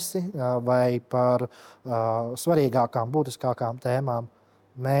pilnmēnesi vai par svarīgākām, būtiskākām tēmām,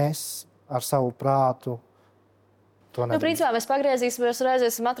 mēs ar savu prātu to nedarīsim. Principā mēs pagriezīsimies un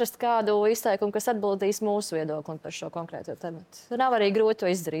aiziesim atrast kādu izteikumu, kas atbildīs mūsu viedokli par šo konkrēto tematu. Nav arī grūti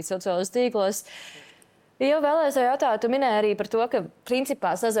to izdarīt sociālajos tīklos. Jau vēlējos jautāt, tu minēji arī par to, ka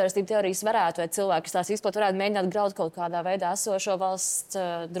principā sazvērestību teorijas varētu, vai cilvēki, kas tās izplat, varētu mēģināt graut kaut kādā veidā esošo valsts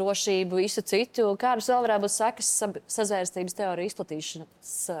drošību, visu citu. Kādas vēl varētu būt sekas sazvērestības teoriju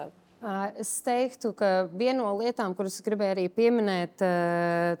izplatīšanas? Es teiktu, ka viena no lietām, kuras gribēju arī pieminēt,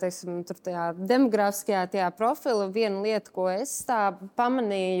 tur tajā demogrāfiskajā tajā profila, viena lieta, ko es tā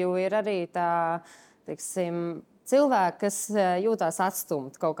pamanīju, ir arī tā, cilvēki, kas jūtās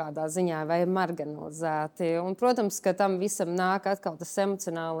atstumti kaut kādā ziņā vai marginalizēti. Un, protams, ka tam visam nāk atkal tas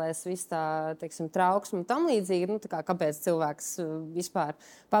emocionālais, viss tā, trauksme un tam līdzīgi. Kāpēc cilvēks vispār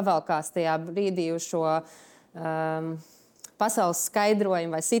pavelkās tajā brīdī uz šo pasaules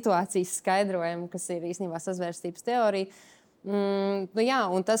skaidrojumu vai situācijas skaidrojumu, kas ir īstenībā sazvērestības teorija.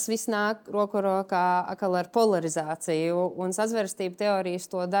 Un tas viss nāk roku rokā ar polarizāciju. Un sazvērestību teorijas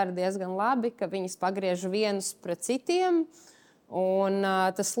to dara diezgan labi, ka viņas pagriež vienus pret citiem. Un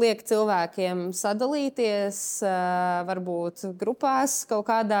tas liek cilvēkiem sadalīties, varbūt grupās kaut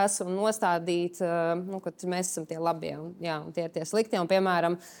kādās un nostādīt, ka mēs esam tie labie un tie ir tie sliktie. Un,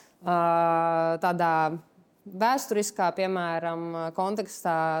 piemēram, tādā vēsturiskā, piemēram,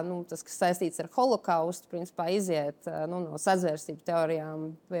 kontekstā, tas, kas saistīts ar holokaustu, principā iziet no sazvērestības teorijām,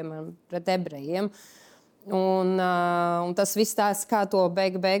 piemēram, pret ebrejiem. Un tas viss tās, kā to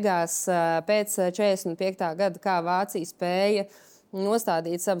beigās pēc 45. gada, kā Vācija spēja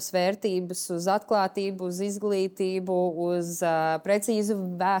nostādīt savas vērtības uz atklātību, uz izglītību, uz precīzu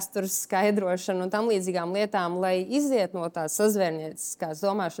vēstures skaidrošanu un tam līdzīgām lietām, lai iziet no tās sazvērnieciskās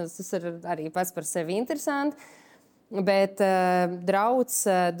domāšanas. Tas ir arī pats par sevi interesanti. Bet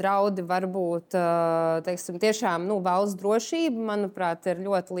draudi varbūt tiešām valsts drošība, manuprāt, ir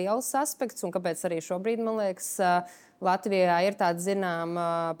ļoti liels aspekts. Un kāpēc arī šobrīd, man liekas, Latvijā ir tāda zināma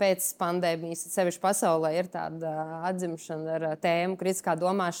pēc pandēmijas, sevišķi pasaulē, ir tāda atzimšana ar tēmu kritiskā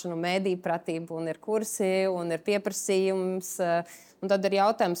domāšana, mēdīju pratība, un ir kursi, un ir pieprasījums. Un tad ir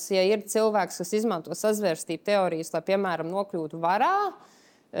jautājums, ja ir cilvēks, kas izmanto sazvērestību teorijas, lai, piemēram, nokļūtu varā,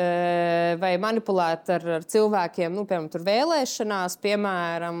 vai manipulēt ar cilvēkiem, piemēram, tur vēlēšanās,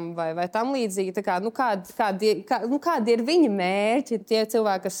 piemēram, vai tam līdzīgi. Kādi ir viņa mērķi? Tie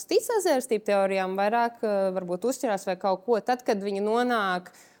cilvēki, kas tic sazvērestību teorijām, vairāk varbūt uzķerās vai kaut ko. Tad, kad viņi nonāk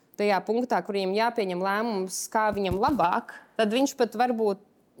tajā punktā, kur viņam jāpieņem lēmums, kā viņam labāk, tad viņš pat varbūt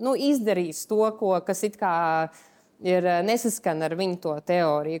izdarīs to, kas it kā ir nesaskan ar viņu to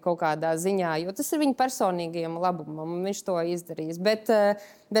teoriju kaut kādā ziņā, jo tas ir viņa personīgajam labumam, un viņš to izdarīs. Bet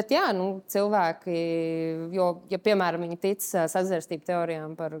cilvēki, ja, piemēram, viņi tic sazvērestību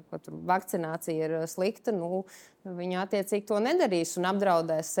teorijām par vakcināciju ir slikta, viņi attiecīgi to nedarīs un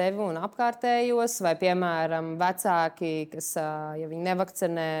apdraudēs sevi un apkārtējos, vai, piemēram, vecāki, kas, ja viņi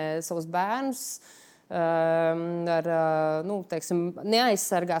nevakcinē savus bērnus,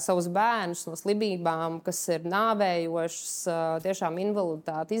 neaizsargā savus bērnus no slimībām, kas ir nāvējošas, tiešām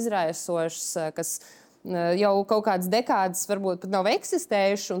invaliditāti izraisošas, kas jau kaut kādas dekādas varbūt pat nav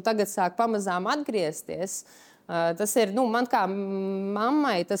eksistējuši un tagad sāk pamazām atgriezties. Tas ir, man kā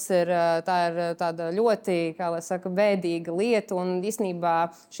mammai, tā ir tāda ļoti, kā lai saka, bēdīga lieta. Un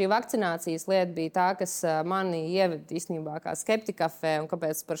īstenībā šī vakcinācijas lieta bija tā, kas mani ieveda īstenībā kā skeptikafē un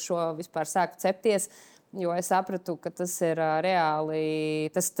kāpēc par šo vispār sāku cepties. Jo es sapratu, ka tas ir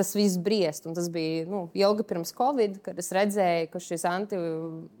reāli, tas viss briest. Un tas bija ilgi pirms Covid, kad es redzēju, ka šis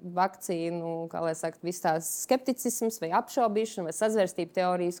antivakcīnu, kā lai saka, viss tās skepticisms vai apšaubīšana vai sazvērestību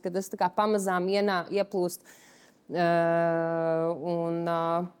teorijas, ka tas tā kā pamazām ieplūst. Un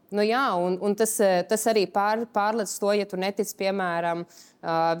tas arī pārlec to, ja tu netici, piemēram,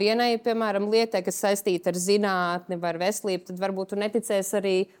 vienai, piemēram, lietai, kas saistīta ar zinātni vai ar veselību, tad varbūt tu neticēsi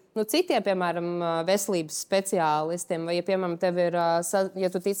arī citiem, piemēram, veselības speciālistiem, vai, ja, piemēram, tev ir, ja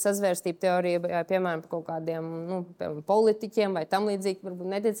tu tici sazvērestību teoriju, vai, piemēram, par kaut kādiem piemēram, politiķiem vai tam līdzīgi,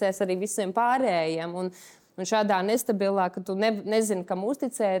 varbūt neticēsi arī visiem pārējiem. Un šādā nestabilā, ka tu nezini, kam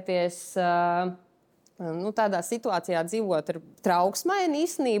uzticēties, tādā situācijā dzīvot ir trauksmaini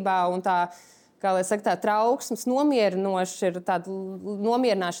īstenībā, un tā, kā lai saka, tā trauksmes nomierināšana ir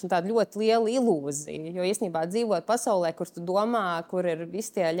tāda ļoti liela ilūzija. Jo īstenībā dzīvot pasaulē, kur tu domā, kur ir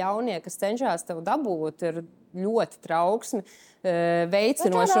visi tie ļaunie, kas cenšas tev dabūt, ir ļoti trauksmi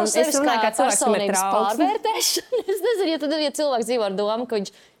veicinoši. Es runāju kā personības pārvērtēšana. Es nezinu, ja cilvēks dzīvo ar domu, ka viņš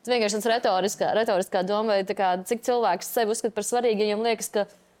vienkārši tāds retoriskā doma, vai kā, cik cilvēks sevi uzskata par svarīgu, ja viņam liekas, ka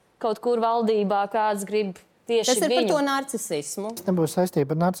kaut kur valdībā kāds grib tieši viņu. Tas ir par to narcisismu. Tas nebūs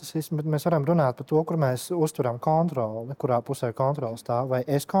saistība ar narcisismu, bet mēs varam runāt par to, kur mēs uzturam kontroli, kurā pusē kontrole stāv. Vai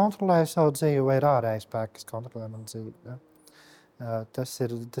es kontrolēju savu dzīvi, vai ir ārējais spēks, kas kontrolē manu dzīvi. Ja? Tas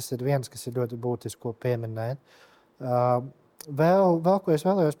ir viens, kas ir ļoti būtiski, ko pieminēt. Vēl, ko es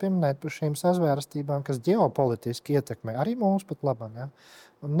vēlējos pieminēt par šīm sazvērestībām, kas ģeopolitiski ietekmē arī mūs pat labam. Ja?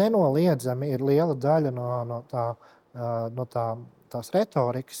 Un nenoliedzami ir liela daļa no tās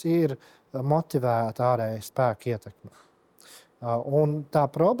retorikas ir motivēta ārējas spēka ietekme. Un tā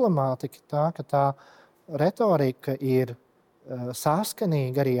problemātika ir tā, ka tā retorika ir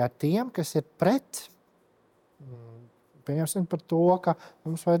saskanīga arī ar tiem, kas ir pret. Pieņemsim par to, ka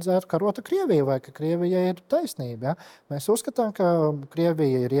mums vajadzētu karot ar Krieviju vai ka Krievijai ir taisnība. Ja? Mēs uzskatām, ka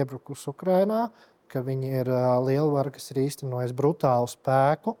Krievija ir iebrukusi Ukrainā, ka viņi ir lielvara, kas ir īstenojis brutālu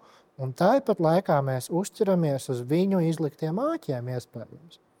spēku, un tāpat laikā mēs uzķeramies uz viņu izliktiem āķiem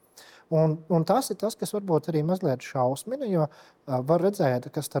iespējams. Un tas ir tas, kas varbūt arī mazliet šausmina, jo var redzēt,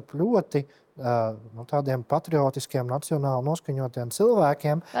 ka starp ļoti tādiem patriotiskiem, nacionāli noskaņotiem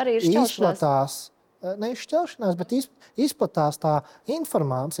cilvēkiem izplatās, nevis šķelšanās, bet izplatās tā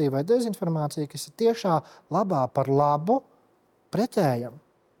informācija vai dezinformācija, kas ir tiešā labā par labu pretējam.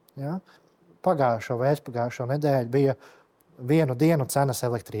 Ja? Pagājušo nedēļu bija vienu dienu cenas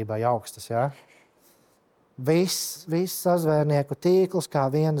elektrībai augstas. Ja? Viss sazvērnieku tīkls, kā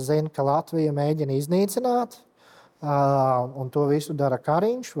viena zina, ka Latvija mēģina iznīcināt, un to visu dara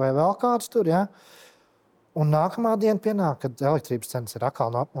Kariņš vai vēl kāds tur. Ja? Un nākamā diena pienāk, kad elektrības cenas ir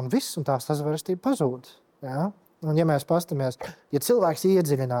atkal un viss, un tā sazvērestība pazūd. Ja? Un ja mēs pastamies, ja cilvēks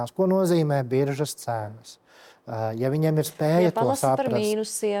iedziļinās, ko nozīmē biržas cenas, ja viņiem ir spēja to saprast. Par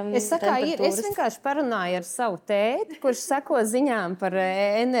mīnusiem, es vienkārši parunāju ar savu tēti, kurš seko ziņām par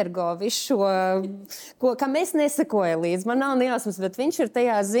energo visu šo, kam es nesekoju līdzi. Man nav nejausmas, bet viņš ir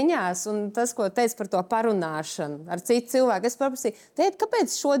tajās ziņās, un tas, ko teica par to parunāšanu ar citu cilvēku. Es paprasīju, tēt,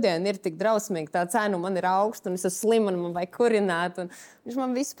 kāpēc šodien ir tik drausmīgi tā cena, man ir augsta, un es esmu slima, un man vajag kurināt, un viņš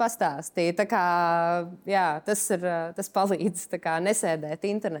man visu pastāstīja. Tā kā, jā, tas palīdz tā kā nesēdēt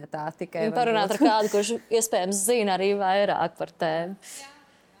internetā tikai. Un parunāt ar kādu, kurš iespējams zina arī vairāk par tēmu.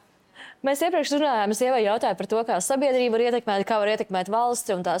 Mēs iepriekš runājām, es Ievai jautāju par to, kā sabiedrība var ietekmēt, kā var ietekmēt valsts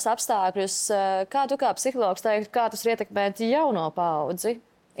un tās apstākļus. Kā tu kā psihologs teiktu, kā tas var ietekmēt jauno paudzi,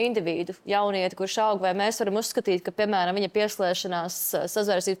 individu, jaunieti, kurš aug, vai mēs varam uzskatīt, ka, piemēram, viņa pieslēšanās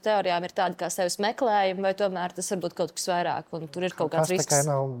sazvērestības teorijām ir tāda kā sevis meklējumi, vai tomēr tas var būt kaut kas vairāk un tur ir kaut kāds risks? Tas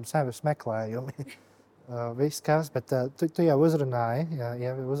tikai nav sevis meklējumi. Viss kas, bet tu jau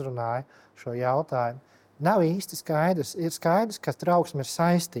uzrunāji šo jautājumu. Nav īsti skaidrs. Ir skaidrs, ka trauksme ir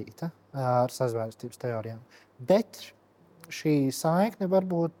saistīta ar sazvērestības teorijām, bet šī saikne var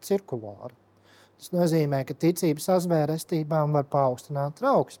būt cirkulāra. Tas nozīmē, ka ticība sazvērestībām var paaugstināt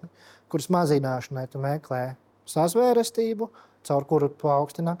trauksmi, kuras mazināšanai tu meklē sazvērestību, caur kuru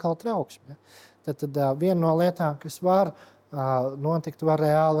paaugstina atkal trauksmi. Tad viena no lietām, kas var notikt, var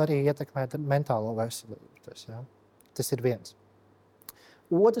reāli arī ietekmēt mentālo veselību. Tas ir viens.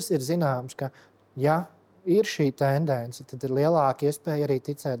 Otrs ir zināms, ka ja ir šī tendence, tad ir lielāka iespēja arī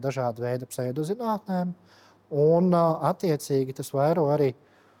ticēt dažādu veidu pseidozinātnēm, un attiecīgi tas vairo arī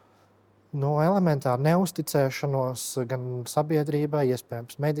elementāri neusticēšanos gan sabiedrībai,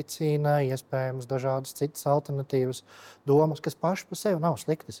 iespējams medicīnai, iespējams dažādas citas alternatīvas domas, kas paši par sevi nav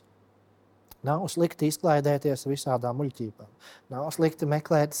sliktas. Nav slikti izklaidēties visādām muļķībām. Nav slikti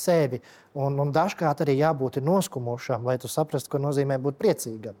meklēt sevi. Un dažkārt arī jābūt noskumušam, lai tu saprastu, ko nozīmē būt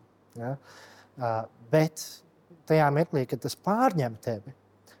priecīgam. Ja? Bet tajā mirklī, kad tas pārņem tevi,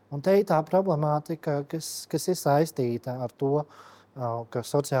 un te ir tā problemātika, kas ir saistīta ar to, ka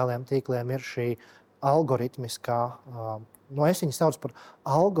sociālajiem tīkliem ir šī algoritmiskā, es viņu saucu par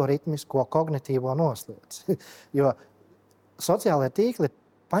algoritmisko kognitīvo noslēdzi. Jo sociālajie tīkli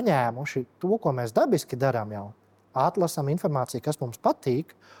paņēmuši to, ko mēs dabiski darām jau, atlasam informāciju, kas mums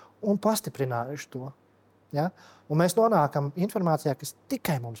patīk, un pastiprinājuši to. Ja? Un mēs nonākam informācijā, kas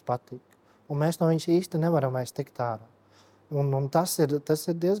tikai mums patīk, un mēs no viņas īsti nevaram vairs tikt ārā. Un tas ir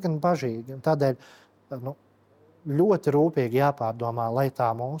diezgan bažīgi. Un tādēļ ļoti rūpīgi jāpārdomā, lai tā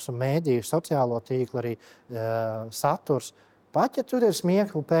mūsu mēdīju, sociālo tīklu arī saturs, pat ja tur ir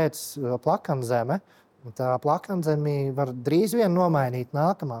smiekli pēc plakanzeme, tā plakanzemi var drīz vien nomainīt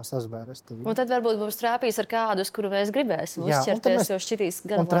nākamā sazvērestības. Un tad varbūt mums trāpīs ar kādu, uz kuru mēs gribēsim uzķerties, jo šķirīs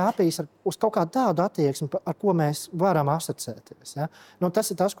gan. Un trāpīs uz kaut kādu tādu attieksmi, ar ko mēs varam asociēties. Ja? Tas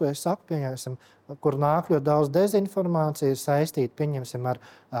ir tas, ko es saku, pieņemsim, kur nāk ļoti daudz dezinformācijas saistīt, pieņemsim, ar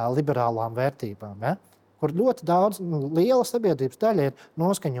liberālām vērtībām. Ja? Kur ļoti daudz, liela sabiedrības daļa ir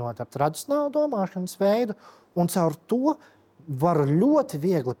noskaņota ar tradicionālu domāšanas veidu, un caur to var ļoti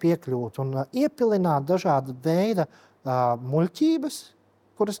viegli piekļūt un iepilināt dažāda veida muļķības,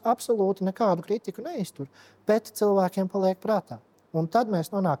 kuras absolūti nekādu kritiku neiztur, bet cilvēkiem paliek prātā. Un tad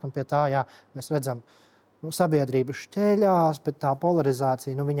mēs nonākam pie tā, mēs redzam, sabiedrība šķēļās, bet tā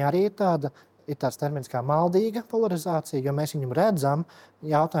polarizācija, viņa arī ir tāds termins kā maldīga polarizācija, jo mēs viņu redzam,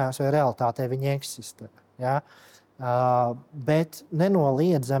 jautājums, vai realitātē viņa eksistē. Ja? Bet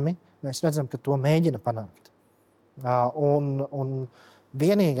nenoliedzami mēs redzam, ka to mēģina panākt. Un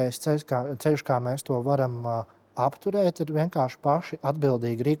vienīgais ceļš, kā mēs to varam apturēt, ir vienkārši paši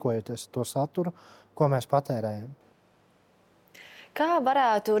atbildīgi rīkojoties to saturu, ko mēs patērējam. Kā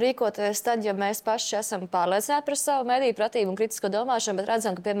varētu rīkoties tad, ja mēs paši esam pārliecināti par savu mediju pratību un kritisko domāšanu, bet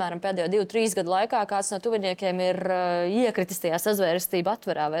redzam, ka, piemēram, pēdējo 2-3 gadu laikā kāds no tuviniekiem ir iekritis tajā sazvērestību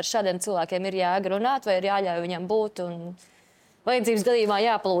atverā, vai ar šādiem cilvēkiem ir jāga runāt, vai ir jāļauj viņam būt un vajadzības gadījumā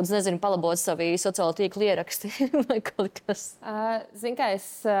jāpalūdz, palabot savu sociālo tīklu ieraksti vai kaut kas? Zin kā,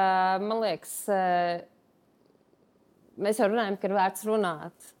 man liekas, mēs jau runājam, ka ir vērts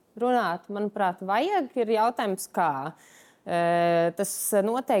runāt. Runāt, manuprāt, vajag, ir jautājums kā. Tas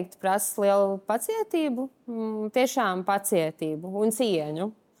noteikti prasa lielu pacietību, tiešām pacietību un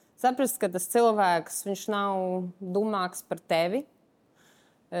cieņu. Saprast, ka tas cilvēks, viņš nav dumāks par tevi.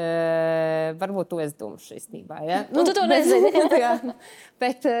 Varbūt tu esi dumšs īstenībā, ja? Tu to nezini.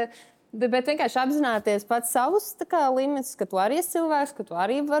 Bet vienkārši apzināties pats savus limitus, ka tu arī esi cilvēks, ka tu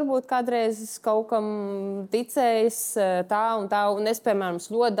arī varbūt kādreiz kaut kam ticējis tā un tā. Un es, piemēram,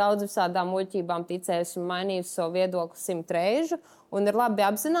 ļoti daudz visādām muļķībām ticējis un mainīju savu viedokli 100 reižu. Un ir labi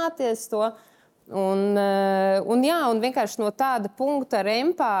apzināties to. Un vienkārši no tāda punkta ar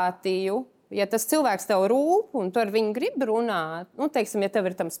empātiju, ja tas cilvēks tev rūp un tu ar viņu gribi runāt, teiksim, ja tev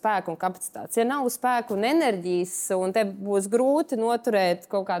ir tam spēku un kapacitātes, ja nav spēku un enerģijas un tev būs grūti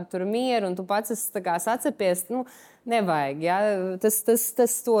noturēt kaut kādu tur mieru un tu pats sacepies, nevajag. Ja?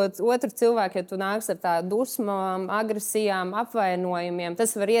 Tas to otru cilvēku, ja tu nāks ar tā dusmām, agresijām, apvainojumiem,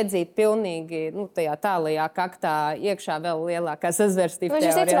 tas var iedzīt pilnīgi tajā tālajā kaktā iekšā vēl lielākā sazvērstības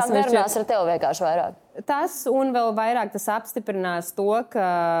teorijās. Viņš ticamāk nerunās ar tev vienkārši vairāk. Tas un vēl vairāk tas apstiprinās to, ka,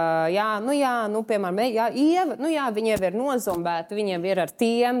 piemēram, Ieva, viņa jau ir nozombēta, viņa jau ir ar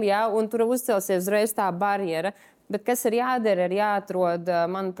tiem, un tur uzcelsies uzreiz tā barjera. Bet kas ir jādara, ir jāatrod,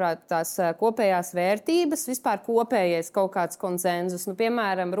 manuprāt, tās kopējās vērtības, vispār kopējais kaut kāds konsenzus.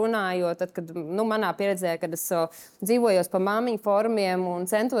 Piemēram, runājot, tad, kad manā pieredzē, kad es dzīvojos pa māmiņu fórumiem un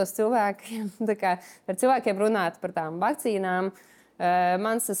centos ar cilvēkiem runāt par tām vakcīnām,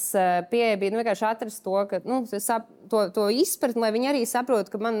 mans pieeja bija vienkārši atrast to, ka to izpratni, lai viņi arī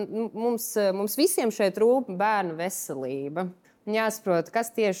saprot, ka mums visiem šeit rūp bērnu veselība. Jāsaprot, kas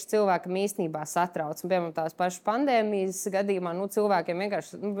tieši cilvēkam īstenībā satrauc. Piemēram, tās pašas pandēmijas gadījumā cilvēkiem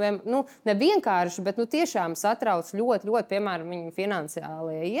vienkārši, ne vienkārši, bet tiešām satrauc ļoti, piemēram, viņu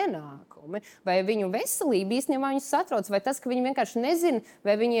finansiālie ienākumi. Vai viņu veselība īstenībā viņus satrauc, vai tas, ka viņi vienkārši nezina,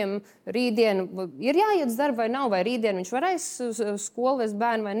 vai viņiem rītdien ir jāiet uz darbu vai nav, vai rītdien viņš varēs uz skolu vest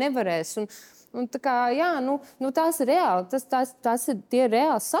bērnu vai nevarēs. Tās ir reāli, tie ir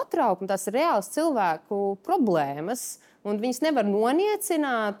reāli satraukumi, tās ir reāls cilvēku problēmas. Un viņas nevar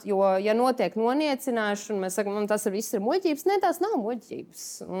noniecināt, jo, ja notiek noniecināšana, mēs sakām, tas viss ir muļķības. Nē, tās nav muļķības.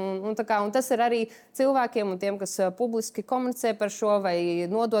 Un tas ir arī cilvēkiem un tiem, kas publiski komunicē par šo vai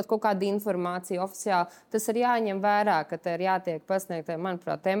nodot kaut kādu informāciju oficiāli. Tas ir jāņem vērā, ka te ir jātiek pasniegtai,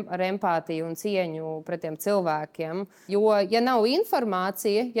 manuprāt, ar empātiju un cieņu pret tiem cilvēkiem. Jo, ja nav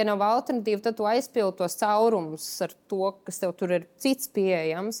informācija, ja nav alternatīva, tad tu aizpildi tos caurumus ar to, kas tev tur ir cits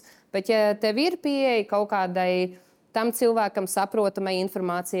pieejams. Bet, ja tev ir pieeja kaut kādai tam cilvēkam saprotamai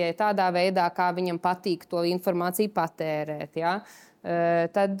informācijai tādā veidā, kā viņam patīk to informāciju patērēt, ja?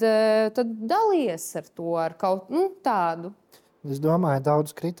 Tad dalies ar to, ar kaut tādu. Es domāju,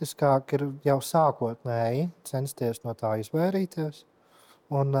 daudz kritiskāk ir jau sākotnēji censties no tā izvairīties.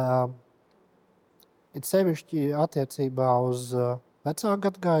 Un it sevišķi attiecībā uz vecāku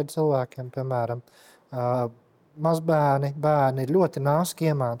gadagāju cilvēkiem, piemēram, mazbērni, bērni ir ļoti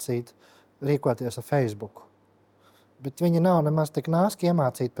nāski iemācīti rīkoties ar Facebooku. Bet viņi nav nemaz tik nāski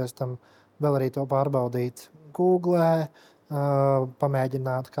iemācīti pēc tam vēl arī to pārbaudīt Googlē,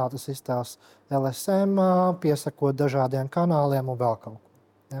 pamēģināt, kā tas izstās LSM, piesakot dažādiem kanāliem un vēl kaut ko.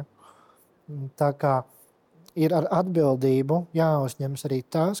 Ja? Tā kā ir ar atbildību jāuzņemas arī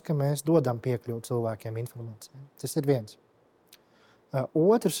tas, ka mēs dodam piekļuvu cilvēkiem informācijai. Tas ir viens.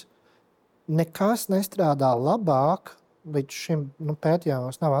 Otrs, nekas nestrādā labāk, līdz šim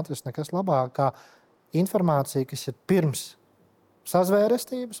pētījumos nav atrasts nekas labāk, kā informācija, kas ir pirms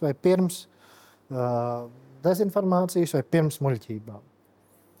sazvērestības vai pirms dezinformācijas vai pirms muļķībām.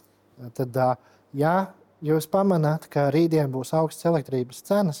 Tad, ja jūs pamanāt, ka rītdien būs augsts elektrības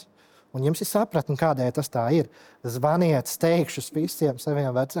cenas, un jums ir sapratni, kādēļ tas tā ir, zvaniet steigšus visiem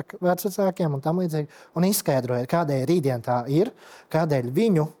saviem vecvecākiem un tam līdzīgi, un izskaidrojiet, kādēļ rītdien tā ir, kādēļ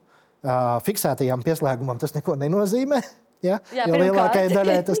viņu fiksētajām pieslēgumam tas neko nenozīmē, ja? Jo lielākajai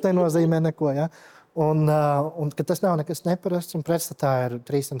daļai tas nenozīmē neko. Ja? Un ka tas nav nekas neparasts, un pretstatā ir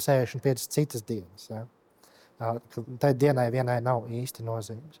 365 citas dienas. Ja? Tai dienai vienai nav īsti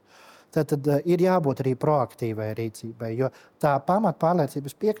nozīmes. Tad ir jābūt arī proaktīvai rīcībai, jo tā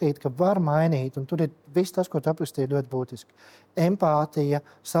pamatpārliecības piekrīt, ka var mainīt, un tur ir viss tas, ko tu aprakstīji, ļoti būtiski. Empātija,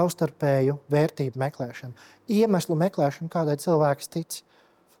 savstarpēju vērtību meklēšana, iemeslu meklēšana, kādai cilvēks tic.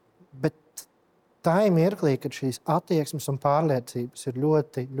 Bet tā ir mirklī, kad šīs attieksmes un pārliecības ir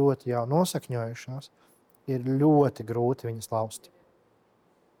ļoti, ļoti jau nosakņojušās, ir ļoti grūti viņas lauzt.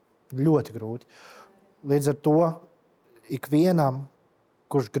 Ļoti grūti. Līdz ar to ikvienam,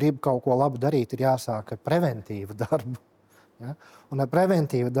 kurš grib kaut ko labu darīt, ir jāsāk ar preventīvu darbu. Ja? Un ar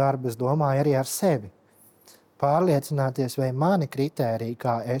preventīvu darbu es domāju arī ar sevi. Pārliecināties, vai mani kritēriji,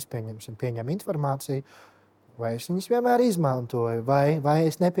 kā es pieņemu informāciju, vai es viņus vienmēr izmantoju, vai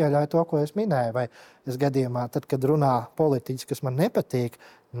es nepieļauju to, ko es minēju, vai es gadījumā, tad, kad runā politiķis, kas man nepatīk,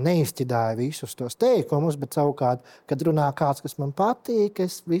 neizķidāju visus tos teikumus, bet savukārt, kad runā kāds, kas man patīk,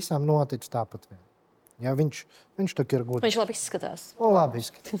 es visam noticu tāpat vien. Ja, viņš tak ir gudrs. Viņš labi izskatās. Labi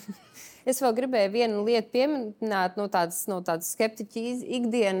izskatās. Es vēl gribēju vienu lietu pieminēt no tādas skeptiķa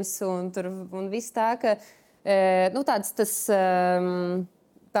ikdienas un viss tā, ka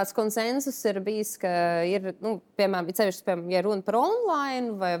tāds konsensus ir bijis, ka ir, piemēram, ja runa par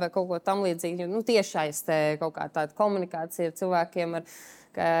online vai kaut ko tam līdzīgi, tiešais kaut kā tāda komunikācija ar cilvēkiem,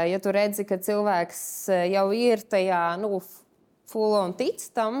 ka, ja tu redzi, ka cilvēks jau ir tajā, full on tic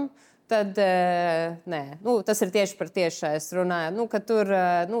tam, tad nē, tas ir tieši par tiešais runāju, ka tur,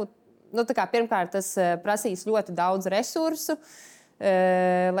 tā kā pirmkārt tas prasīs ļoti daudz resursu,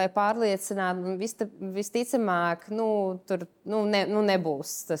 lai pārliecinātu, visticamāk, tur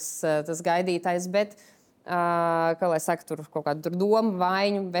nebūs tas gaidītais, bet, kā lai saka, tur kaut kādu domu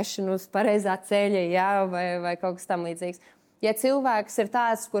vaiņu, vešanu uz pareizā ceļa, jā, vai kaut kas tam līdzīgs. Ja cilvēks ir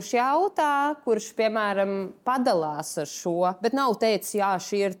tāds, kurš jautā, kurš, piemēram, padalās ar šo, bet nav teicis, jā,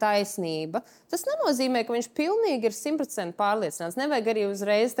 šī ir taisnība, tas nenozīmē, ka viņš pilnīgi ir 100% pārliecināts. Nevajag arī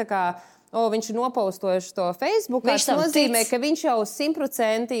uzreiz tā kā, viņš ir nopaustojuši to Facebook. Tas nozīmē, ka viņš jau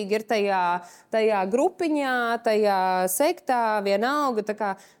 100% ir tajā grupiņā, tajā sektā, vienalga, tā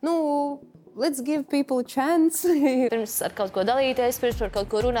kā, let's give people a chance. Pirms ar kaut ko dalīties, pirms par kaut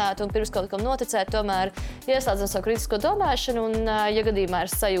ko runāt un pirms kaut kam noticēt, tomēr ieslēdzam savu kritisko domāšanu un, ja gadījumā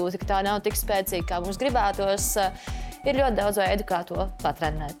ir sajūta, ka tā nav tik spēcīga, kā mums gribētos, ir ļoti daudz veidu, kā to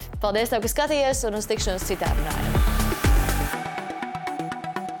patrenēt. Paldies tev, ka skatījies un uz tikšanos citā runājumā.